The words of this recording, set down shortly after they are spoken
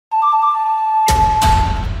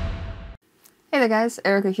there guys,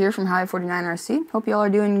 Erica here from Highway49RC. Hope you all are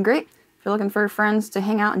doing great. If you're looking for friends to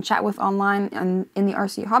hang out and chat with online and in the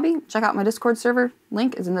RC hobby, check out my Discord server.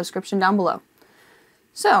 Link is in the description down below.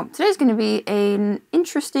 So, today's going to be an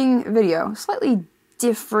interesting video, slightly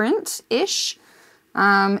different-ish.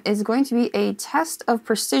 It's going to be a test of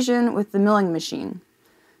precision with the milling machine.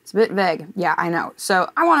 It's a bit vague. Yeah, I know. So,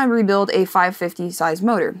 I want to rebuild a 550 size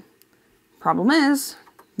motor. Problem is,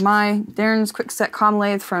 my Darren's Quickset Comm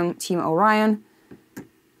lathe from Team Orion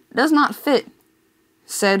does not fit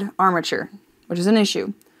said armature, which is an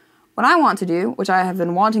issue. What I want to do, which I have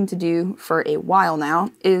been wanting to do for a while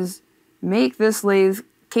now, is make this lathe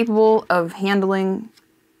capable of handling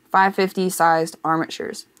 550 sized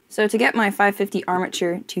armatures. So to get my 550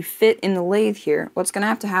 armature to fit in the lathe here, what's going to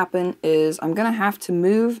have to happen is I'm going to have to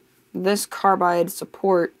move this carbide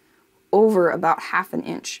support over about 1/2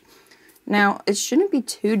 inch. Now, it shouldn't be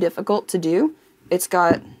too difficult to do. It's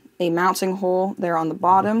got a mounting hole there on the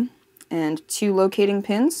bottom and 2 locating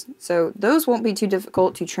pins, so those won't be too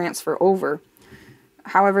difficult to transfer over.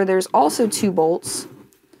 However, there's also 2 bolts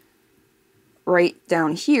right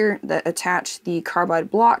down here that attach the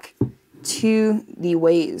carbide block to the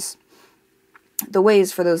ways. The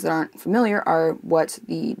ways, for those that aren't familiar, are what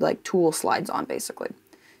the tool slides on, basically.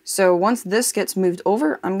 So once this gets moved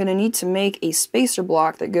over, I'm going to need to make a spacer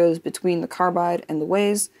block that goes between the carbide and the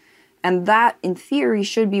ways, and that, in theory,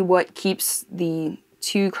 should be what keeps the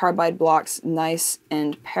 2 carbide blocks nice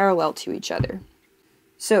and parallel to each other.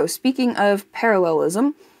 So speaking of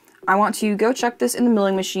parallelism, I want to go check this in the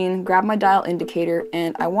milling machine, grab my dial indicator,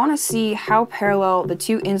 and I want to see how parallel the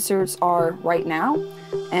 2 inserts are right now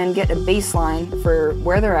and get a baseline for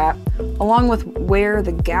where they're at, along with where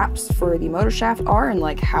the gaps for the motor shaft are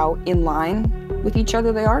and how in line with each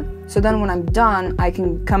other they are. So then when I'm done, I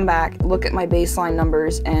can come back, look at my baseline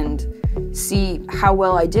numbers, and see how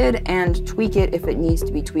well I did and tweak it if it needs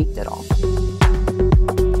to be tweaked at all.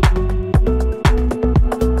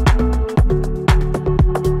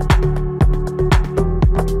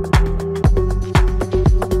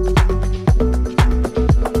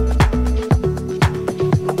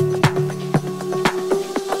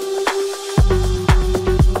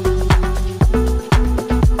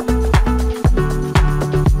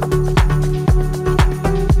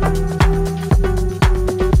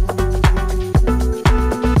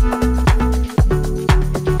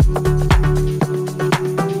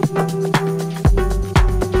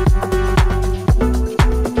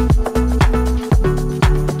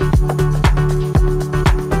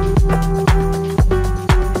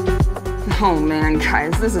 Oh man,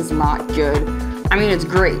 guys, this is not good. I mean, it's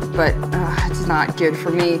great, but it's not good for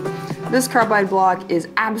me. This carbide block is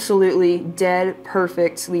absolutely dead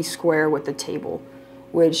perfectly square with the table,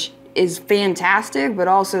 which is fantastic, but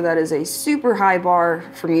also that is a super high bar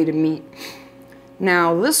for me to meet.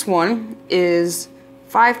 Now, this one is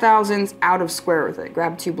 5/1000 out of square with it.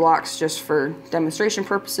 Grab 2 blocks just for demonstration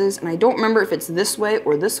purposes, and I don't remember if it's this way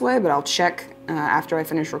or this way, but I'll check after I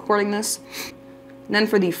finish recording this. And then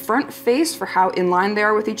for the front face, for how in line they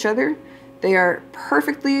are with each other, they are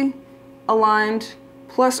perfectly aligned,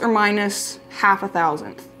 plus or minus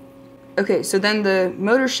 1/1000. Okay, so then the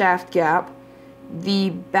motor shaft gap,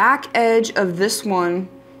 the back edge of this one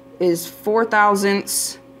is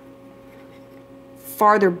 0.4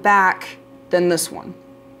 farther back than this one.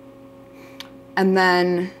 And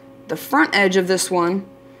then the front edge of this one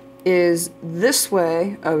is this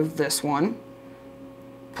way of this one,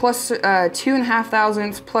 plus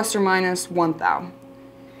 2.5 plus or minus 1 thou.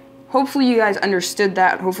 Hopefully you guys understood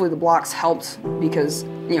that. Hopefully the blocks helped, because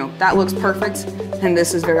that looks perfect and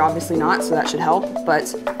this is very obviously not, so that should help.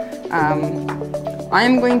 But I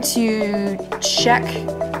am going to check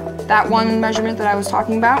that one measurement that I was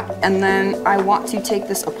talking about, and then I want to take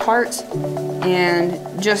this apart and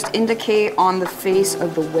just indicate on the face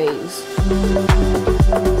of the ways.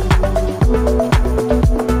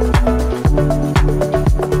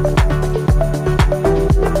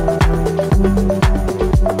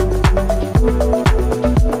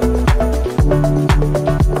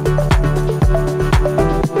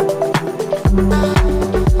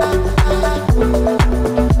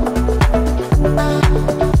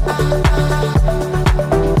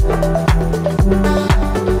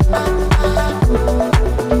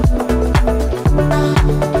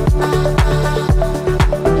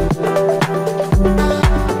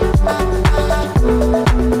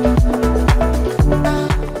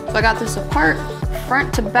 So I got this apart,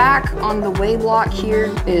 front to back on the way block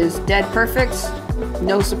here is dead perfect.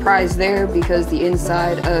 No surprise there because the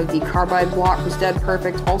inside of the carbide block was dead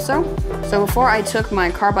perfect also. So before I took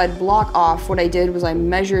my carbide block off, what I did was I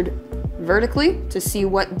measured vertically to see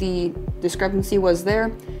what the discrepancy was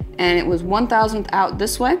there, and it was 1/1000th out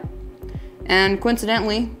this way. And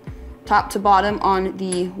coincidentally, top to bottom on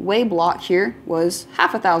the weigh block here was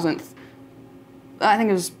 1/2,000th. I think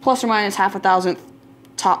it was plus or minus 1/2,000th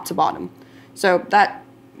top to bottom. So that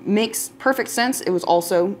makes perfect sense. It was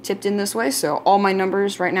also tipped in this way, so all my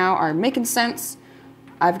numbers right now are making sense.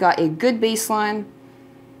 I've got a good baseline.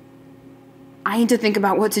 I need to think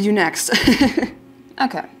about what to do next.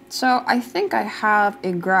 Okay, so I think I have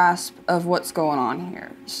a grasp of what's going on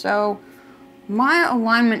here. So my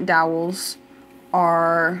alignment dowels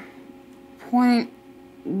are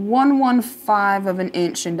 0.115 of an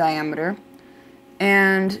inch in diameter,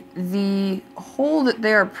 and the hole that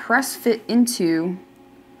they are press fit into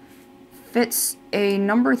fits a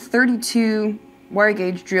number 32 wire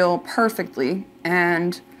gauge drill perfectly,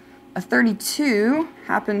 and a 32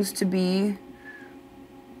 happens to be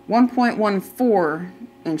 1.14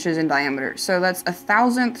 inches in diameter. So that's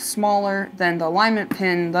 1/1000th smaller than the alignment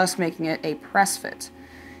pin, thus making it a press fit.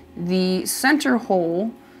 The center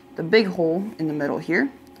hole, the big hole in the middle here,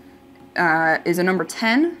 is a number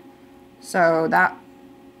 10. So that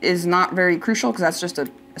is not very crucial because that's just a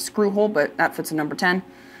screw hole, but that fits a number 10.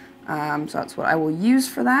 So that's what I will use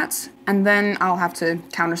for that. And then I'll have to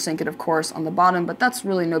countersink it, of course, on the bottom, but that's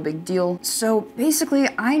really no big deal. So basically,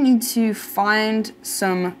 I need to find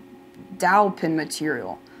some dowel pin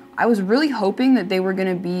material. I was really hoping that they were going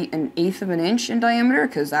to be 1/8 of an inch in diameter,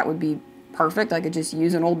 because that would be perfect. I could just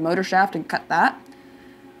use an old motor shaft and cut that.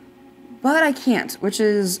 But I can't, which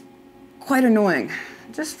is quite annoying.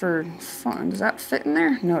 Just for fun. Does that fit in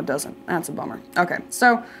there? No, it doesn't. That's a bummer. Okay,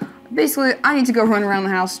 so basically, I need to go run around the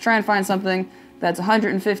house, try and find something that's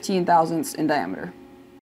 115 thousandths in diameter.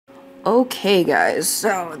 Okay, guys,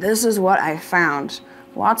 so this is what I found.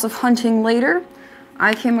 Lots of hunting later,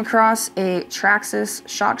 I came across a Traxxas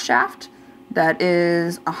shock shaft that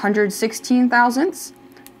is 116 thousandths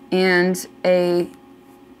and a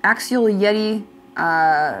axial Yeti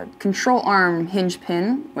control arm hinge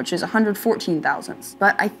pin, which is 114 thousandths.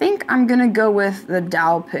 But I think I'm gonna go with the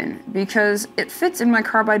dowel pin because it fits in my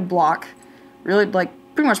carbide block really, like,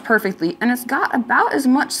 pretty much perfectly, and it's got about as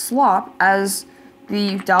much slop as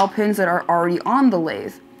the dowel pins that are already on the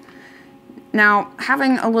lathe. Now,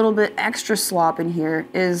 having a little bit extra slop in here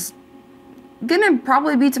is gonna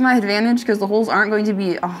probably be to my advantage because the holes aren't going to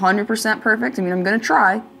be 100% perfect. I mean, I'm gonna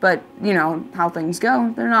try, but you know how things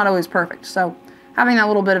go, they're not always perfect. So having that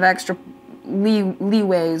little bit of extra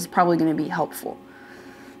leeway is probably gonna be helpful.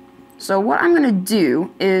 So what I'm gonna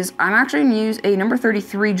do is I'm actually gonna use a number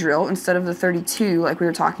 33 drill instead of the 32 like we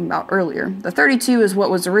were talking about earlier. The 32 is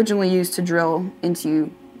what was originally used to drill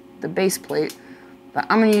into the base plate, but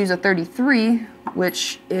I'm gonna use a 33,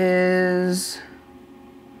 which is,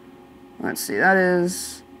 let's see, that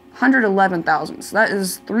is 111 thousandths. So that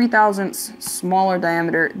is 3 thousandths smaller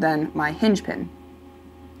diameter than my hinge pin.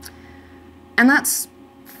 And that's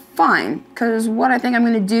fine, because what I think I'm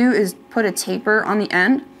going to do is put a taper on the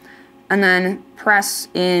end and then press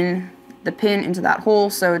in the pin into that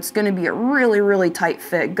hole, so it's going to be a really, really tight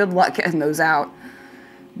fit. Good luck getting those out,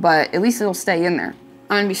 but at least it'll stay in there.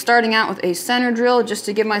 I'm going to be starting out with a center drill just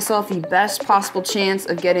to give myself the best possible chance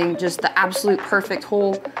of getting just the absolute perfect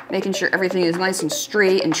hole, making sure everything is nice and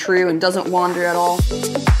straight and true and doesn't wander at all.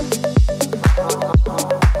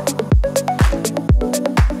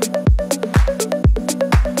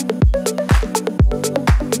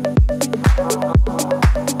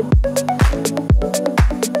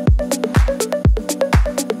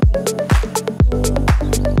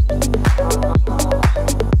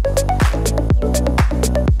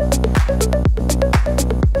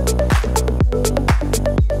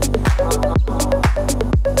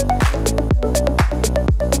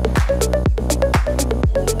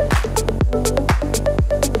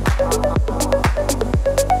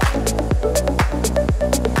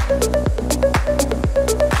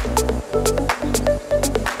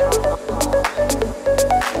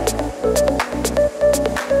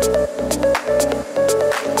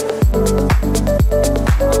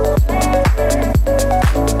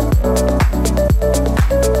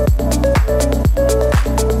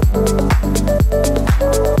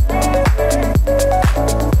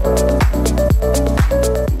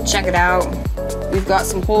 Check it out. We've got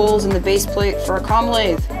some holes in the base plate for a Comm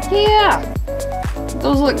lathe. Yeah!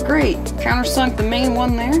 Those look great. Countersunk the main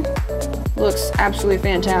one there. Looks absolutely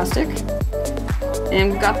fantastic.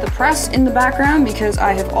 And we've got the press in the background because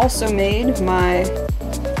I have also made my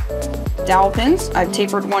dowel pins. I've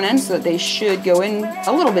tapered one end so that they should go in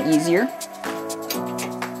a little bit easier.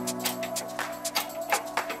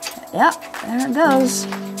 Yep, there it goes.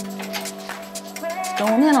 It's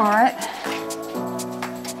going in all right.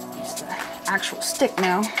 Use the actual stick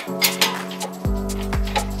now.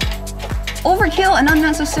 Overkill and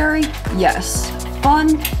unnecessary? Yes.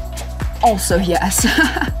 Fun? Also yes.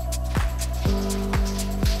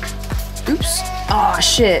 Oops. Aw,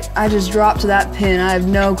 shit. I just dropped that pin. I have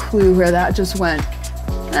no clue where that just went.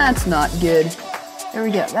 That's not good. There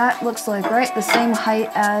we go. That looks like right the same height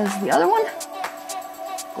as the other one.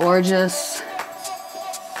 Gorgeous.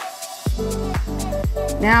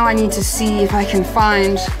 Now I need to see if I can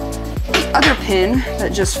find the other pin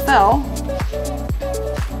that just fell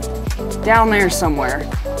down there somewhere.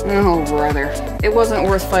 Oh, brother. It wasn't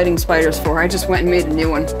worth fighting spiders for. I just went and made a new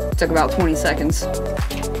one. It took about 20 seconds.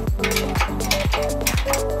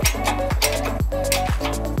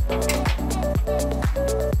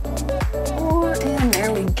 And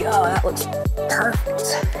there we go. That looks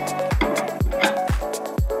perfect.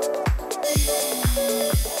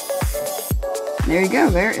 There you go.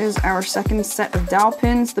 There is our second set of dowel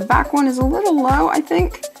pins. The back one is a little low, I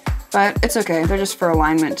think, but it's okay. They're just for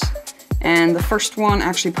alignment. And the first one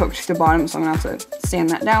actually poked to the bottom, so I'm gonna have to sand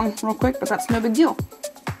that down real quick, but that's no big deal.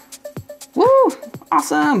 Woo!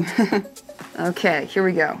 Awesome! Okay, here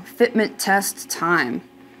we go. Fitment test time.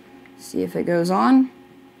 See if it goes on.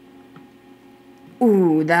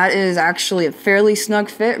 Ooh, that is actually a fairly snug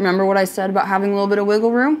fit. Remember what I said about having a little bit of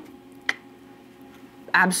wiggle room?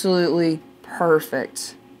 Absolutely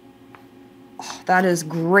perfect. Oh, that is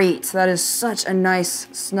great. That is such a nice,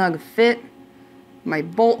 snug fit. My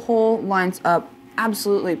bolt hole lines up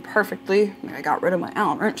absolutely perfectly. I got rid of my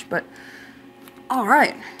Allen wrench, but all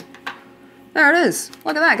right. There it is.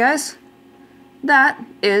 Look at that, guys. That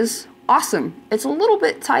is awesome. It's a little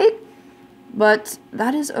bit tight, but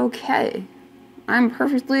that is okay. I'm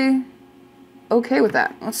perfectly okay with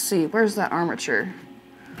that. Let's see, where's that armature?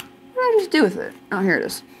 What did I just do with it? Oh, here it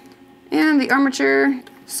is. And the armature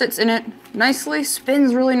sits in it nicely,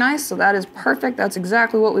 spins really nice, so that is perfect. That's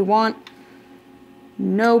exactly what we want.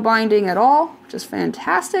 No binding at all, which is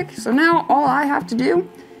fantastic. So now all I have to do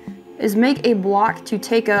is make a block to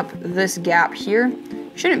take up this gap here.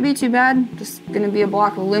 Shouldn't be too bad, just gonna be a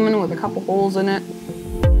block of aluminum with a couple holes in it.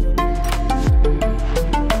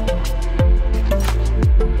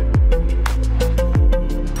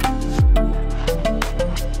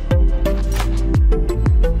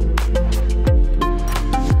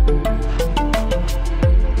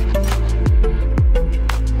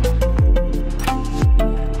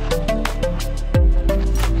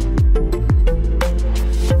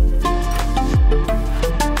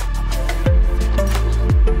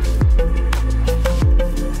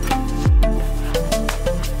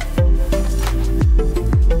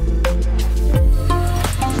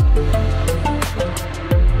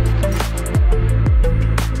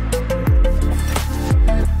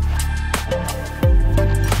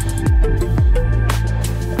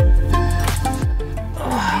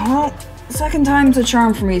 Second time's a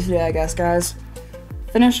charm for me today, I guess, guys.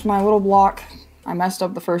 Finished my little block. I messed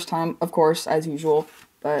up the first time, of course, as usual,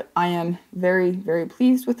 but I am very, very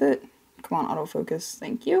pleased with it. Come on, autofocus,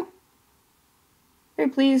 thank you. Very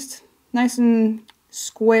pleased. Nice and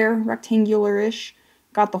square, rectangular-ish.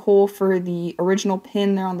 Got the hole for the original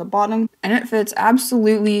pin there on the bottom, and it fits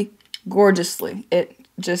absolutely gorgeously. It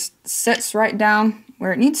just sits right down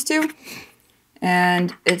where it needs to,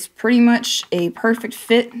 and it's pretty much a perfect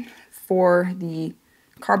fit for the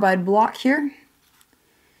carbide block here.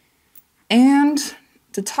 And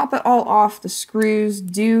to top it all off, the screws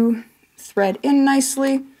do thread in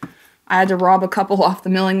nicely. I had to rob a couple off the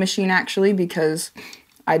milling machine actually because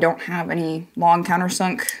I don't have any long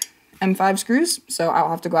countersunk M5 screws, so I'll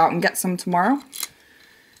have to go out and get some tomorrow.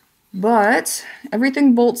 But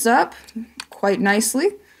everything bolts up quite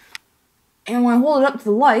nicely. And when I hold it up to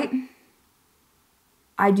the light,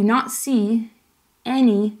 I do not see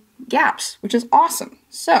any gaps, which is awesome.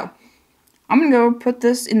 So I'm gonna go put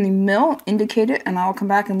this in the mill, indicate it, and I'll come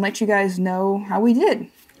back and let you guys know how we did.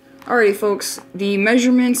 Alrighty folks, the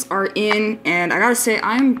measurements are in, and I gotta say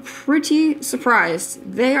I'm pretty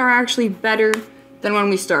surprised. They are actually better than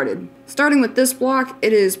when we started. Starting with this block,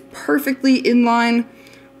 it is perfectly in line,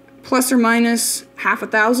 plus or minus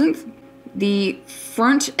 0.5 The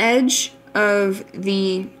front edge of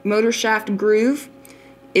the motor shaft groove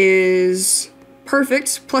is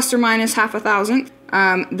perfect, plus or minus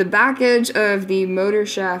 0.5 The back edge of the motor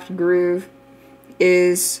shaft groove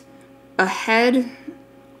is ahead,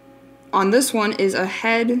 on this one is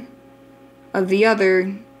ahead of the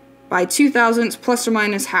other by 0.2 plus or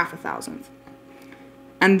minus 0.5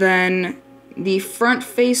 And then the front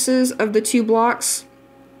faces of the two blocks,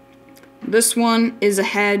 this one is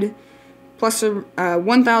ahead plus or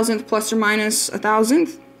 1,000 plus or minus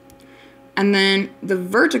 1,000. And then the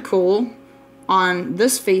vertical on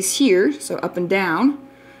this face here, so up and down,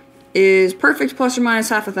 is perfect plus or minus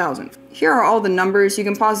half a thousand. Here are all the numbers. You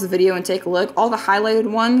can pause the video and take a look. All the highlighted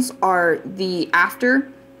ones are the after,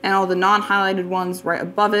 and all the non-highlighted ones right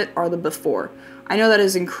above it are the before. I know that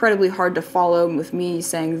is incredibly hard to follow with me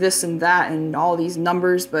saying this and that and all these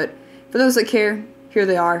numbers, but for those that care, here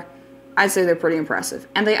they are. I'd say they're pretty impressive.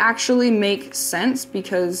 And they actually make sense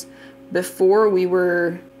because before we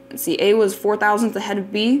were, let's see, A was 4 thousandths ahead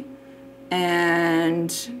of B,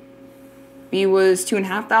 and B was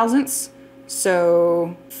 2.5 thousandths.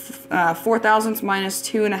 So 4 thousandths minus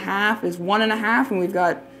 2.5 is 1.5, and we've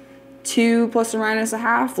got 2 plus or minus a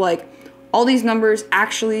half. Like, all these numbers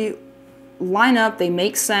actually line up, they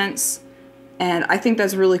make sense, and I think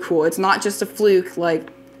that's really cool. It's not just a fluke, like,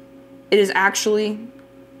 it is actually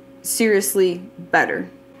seriously better.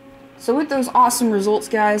 So with those awesome results,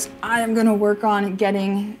 guys, I am gonna work on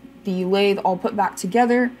getting the lathe all put back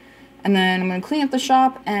together, and then I'm gonna clean up the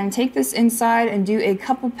shop and take this inside and do a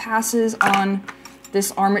couple passes on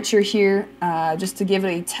this armature here, just to give it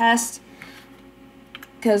a test.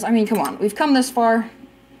 Because, I mean, come on, we've come this far,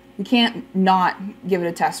 we can't not give it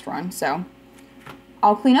a test run. So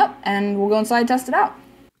I'll clean up and we'll go inside and test it out.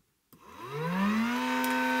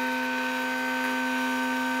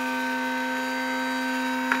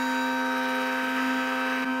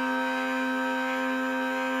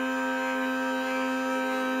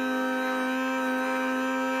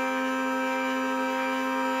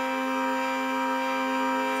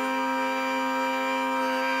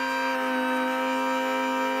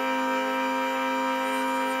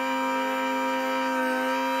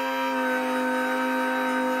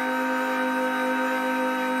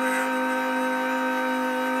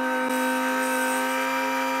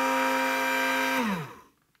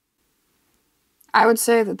 I would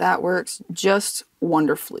say that that works just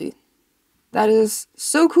wonderfully. That is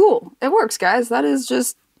so cool. It works, guys. That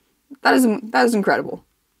is incredible.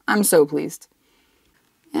 I'm so pleased.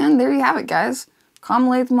 And there you have it, guys. Comm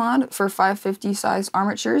lathe mod for 550 size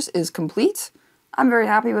armatures is complete. I'm very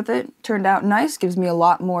happy with it. Turned out nice. Gives me a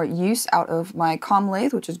lot more use out of my Comm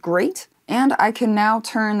lathe, which is great. And I can now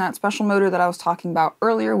turn that special motor that I was talking about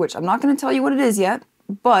earlier, which I'm not going to tell you what it is yet,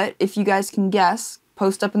 but if you guys can guess,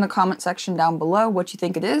 post up in the comment section down below what you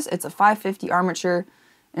think it is. It's a 550 armature,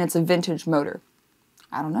 and it's a vintage motor.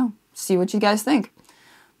 I don't know. See what you guys think.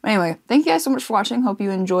 But anyway, thank you guys so much for watching. Hope you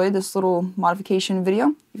enjoyed this little modification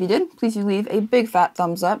video. If you did, please do leave a big fat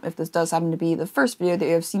thumbs up. If this does happen to be the first video that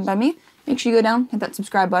you have seen by me, make sure you go down, hit that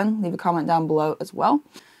subscribe button, leave a comment down below as well.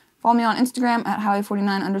 Follow me on Instagram at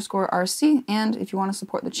LiQWYD_RC, and if you want to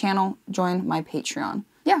support the channel, join my Patreon.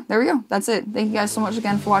 Yeah, there we go. That's it. Thank you guys so much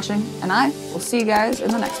again for watching, and I will see you guys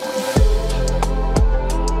in the next one.